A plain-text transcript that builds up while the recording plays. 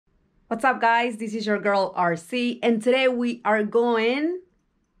What's up, guys? This is your girl RC, and today we are going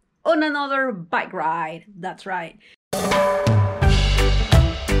on another bike ride. That's right.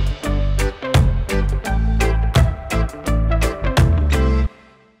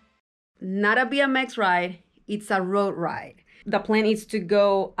 Not a BMX ride, it's a road ride. The plan is to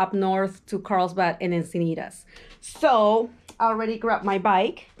go up north to Carlsbad and Encinitas. So I already grabbed my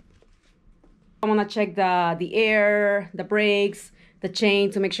bike. I want to check the air, the brakes, the chain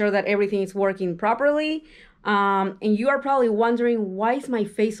to make sure that everything is working properly. And you are probably wondering, why is my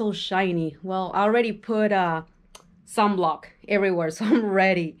face so shiny? Well, I already put sunblock everywhere, so I'm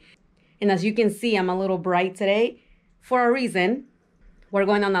ready. And as you can see, I'm a little bright today for a reason. We're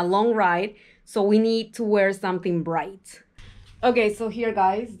going on a long ride, so we need to wear something bright. Okay, so here,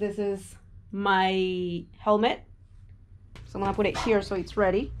 guys, this is my helmet. So I'm gonna put it here so it's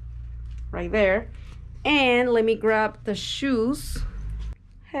ready, right there. And let me grab the shoes.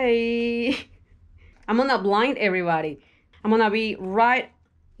 Hey, I'm gonna blind everybody. I'm gonna be right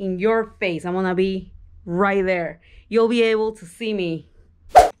in your face. I'm gonna be right there. You'll be able to see me.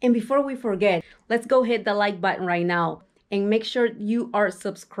 And before we forget, let's go hit the like button right now and make sure you are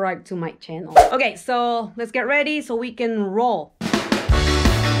subscribed to my channel. Okay, so let's get ready so we can roll.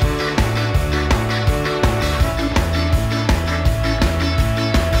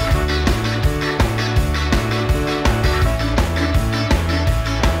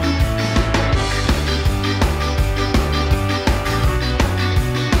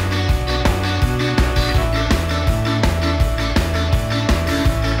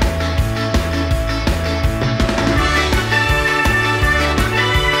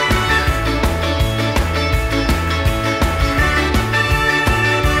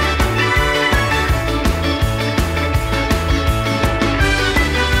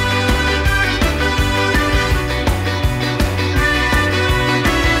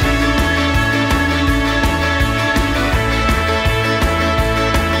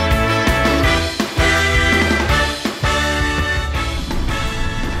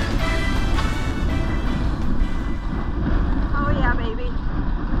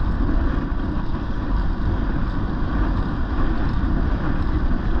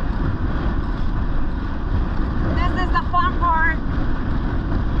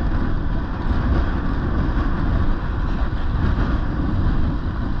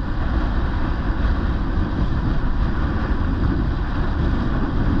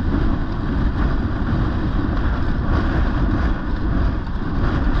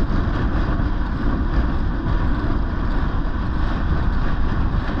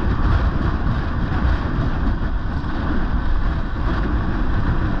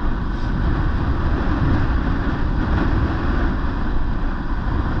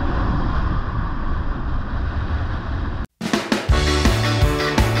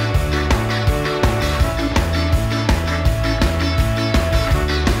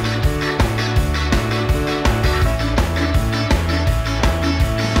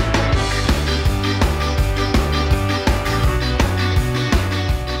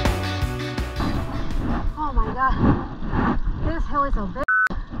 This hill is so big.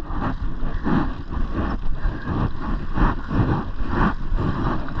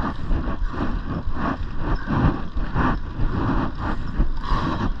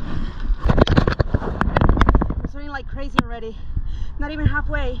 It's raining like crazy already. Not even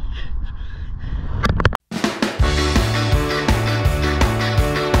halfway.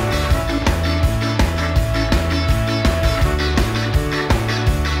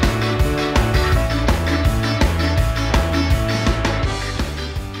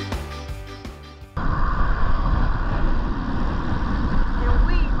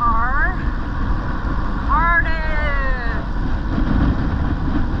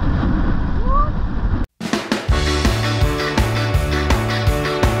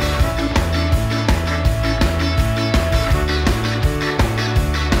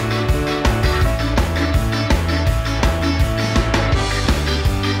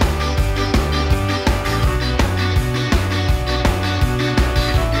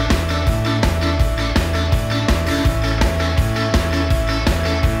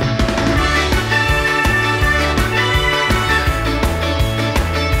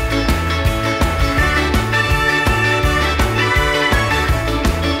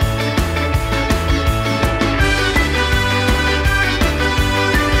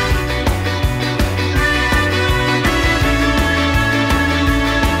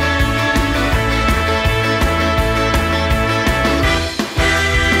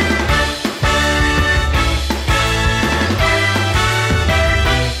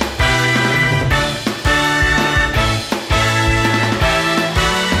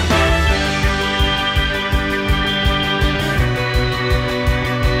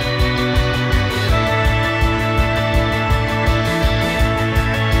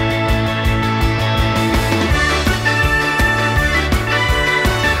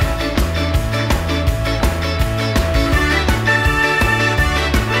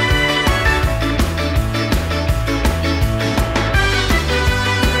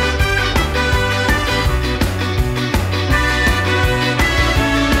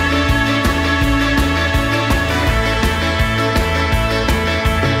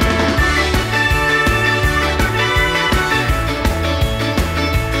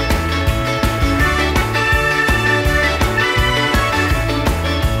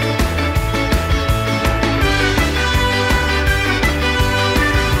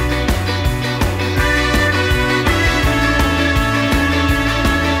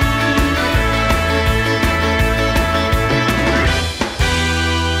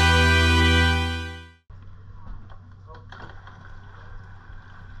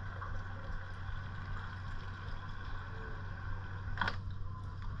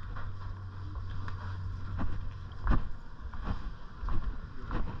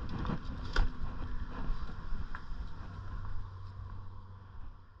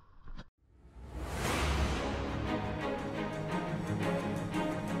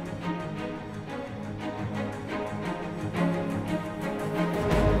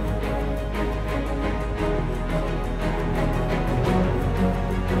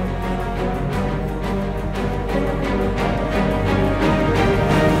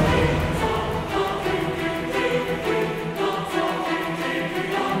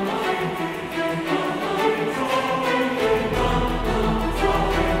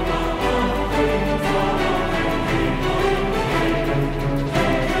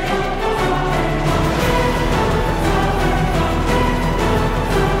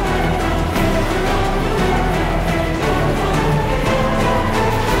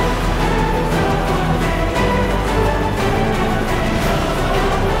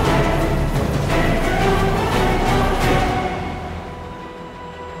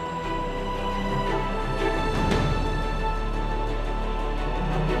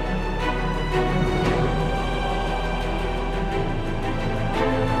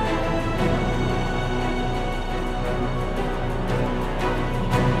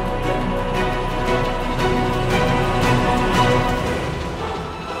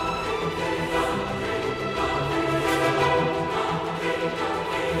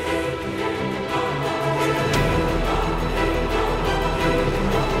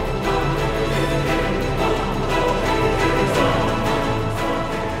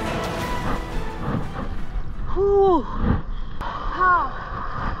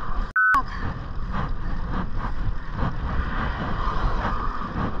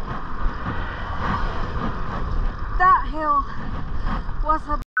 hill was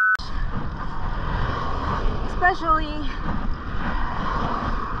a especially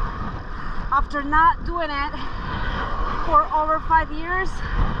after not doing it for over 5 years.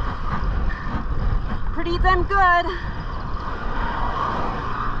 Pretty damn good.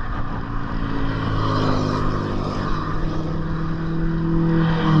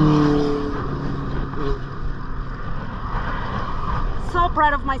 So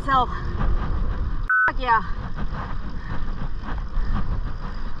proud of myself. Fuck yeah.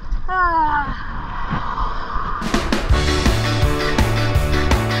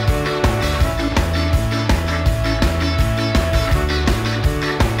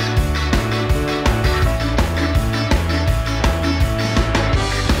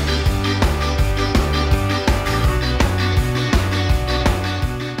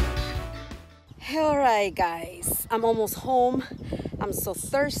 Alright guys, I'm almost home. I'm so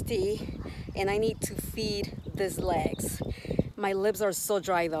thirsty and I need to feed these legs. My lips are so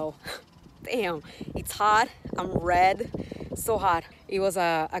dry though. Damn, it's hot. I'm red, so hot. It was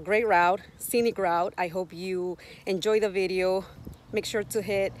a great route, scenic route. I hope you enjoyed the video. Make sure to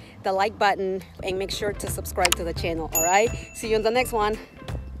hit the like button and make sure to subscribe to the channel, all right? See you in the next one.